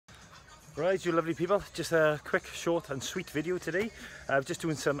Right, you lovely people, just a quick, short and sweet video today. Just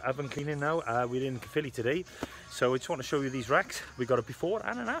doing some oven cleaning now. We're in Caerphilly today, so I just want to show you these racks. We got a before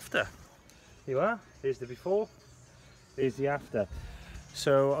and an after. Here you are, there's the before, there's the after.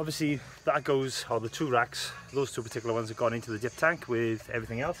 So obviously that goes, or the two racks, those two particular ones have gone into the dip tank with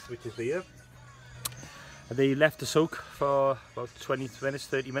everything else, which is here. They left to soak for about 20 minutes,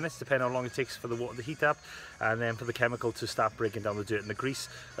 30 minutes, depending on how long it takes for the water to heat up, and then for the chemical to start breaking down the dirt and the grease,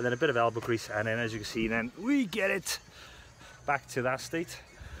 and then a bit of elbow grease, and then as you can see, then we get it back to that state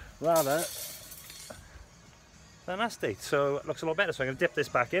rather than that state. So it looks a lot better. So I'm going to dip this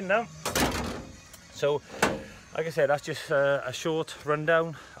back in now. So like I said, that's just a short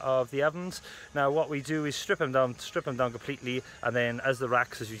rundown of the ovens. Now what we do is strip them down completely, and then as the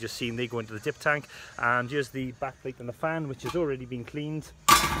racks, as you've just seen, they go into the dip tank. And here's the back plate and the fan, which has already been cleaned,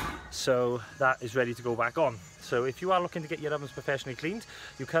 so that is ready to go back on. So if you are looking to get your ovens professionally cleaned,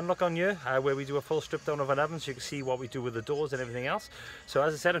 you can look on here where we do a full strip down of an oven, so you can see what we do with the doors and everything else. So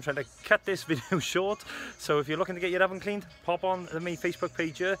as I said, I'm trying to cut this video short, so if you're looking to get your oven cleaned, pop on the main Facebook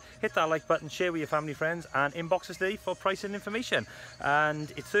page here, hit that like button, share with your family, friends, and inbox us today for price and information.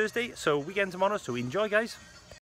 And it's Thursday, so weekend tomorrow, so enjoy guys.